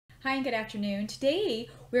Hi and good afternoon. Today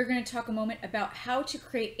we're going to talk a moment about how to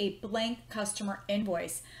create a blank customer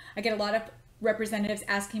invoice. I get a lot of representatives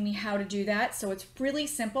asking me how to do that, so it's really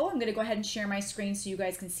simple. I'm going to go ahead and share my screen so you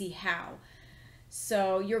guys can see how.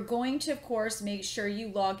 So you're going to, of course, make sure you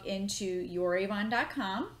log into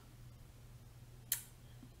youravon.com.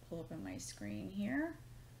 Pull up on my screen here.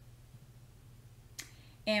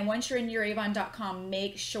 And once you're in youravon.com,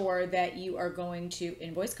 make sure that you are going to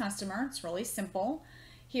invoice customer. It's really simple.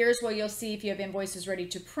 Here's where you'll see if you have invoices ready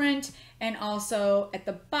to print, and also at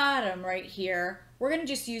the bottom right here, we're going to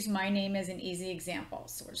just use my name as an easy example.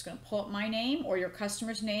 So we're just going to pull up my name or your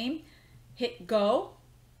customer's name, hit go,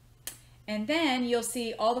 and then you'll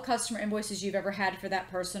see all the customer invoices you've ever had for that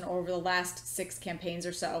person over the last 6 campaigns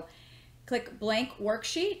or so. Click blank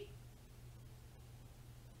worksheet.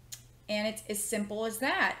 And it's as simple as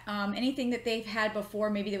that. Anything that they've had before,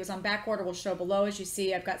 maybe that was on back order, will show below. As you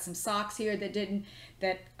see, I've got some socks here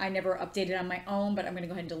that I never updated on my own, but I'm going to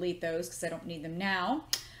go ahead and delete those because I don't need them now.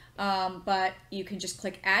 But you can just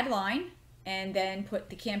click add line and then put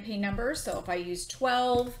the campaign number. So if I use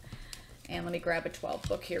 12, and let me grab a 12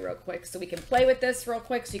 book here real quick so we can play with this real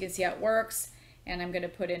quick so you can see how it works. And I'm going to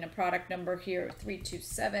put in a product number here,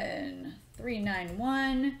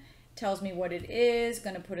 327391. Tells me what it is.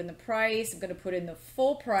 Going to put in the price. I'm going to put in the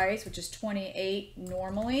full price, which is $28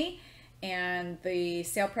 normally, and the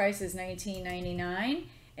sale price is $19.99.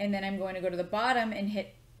 And then I'm going to go to the bottom and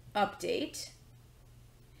hit update.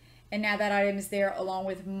 And now that item is there along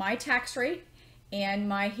with my tax rate and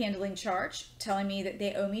my handling charge, telling me that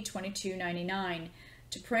they owe me $22.99.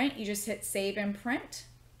 To print, you just hit save and print,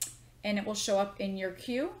 and it will show up in your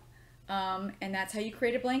queue. And that's how you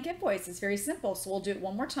create a blank invoice. It's very simple. So we'll do it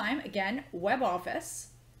one more time. Again, web office,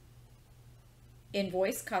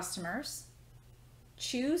 invoice customers,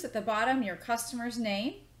 choose at the bottom your customer's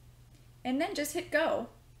name, and then just hit go.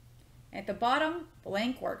 At the bottom,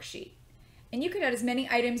 blank worksheet. And you could add as many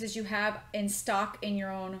items as you have in stock in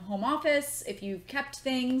your own home office. If you've kept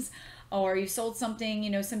things or you sold something, you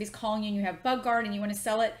know, somebody's calling you and you have bug guard and you want to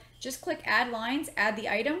sell it, just click add lines, add the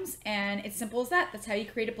items, and it's simple as that. That's how you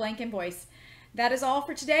create a blank invoice. That is all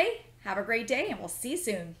for today. Have a great day, and we'll see you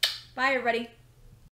soon. Bye, everybody.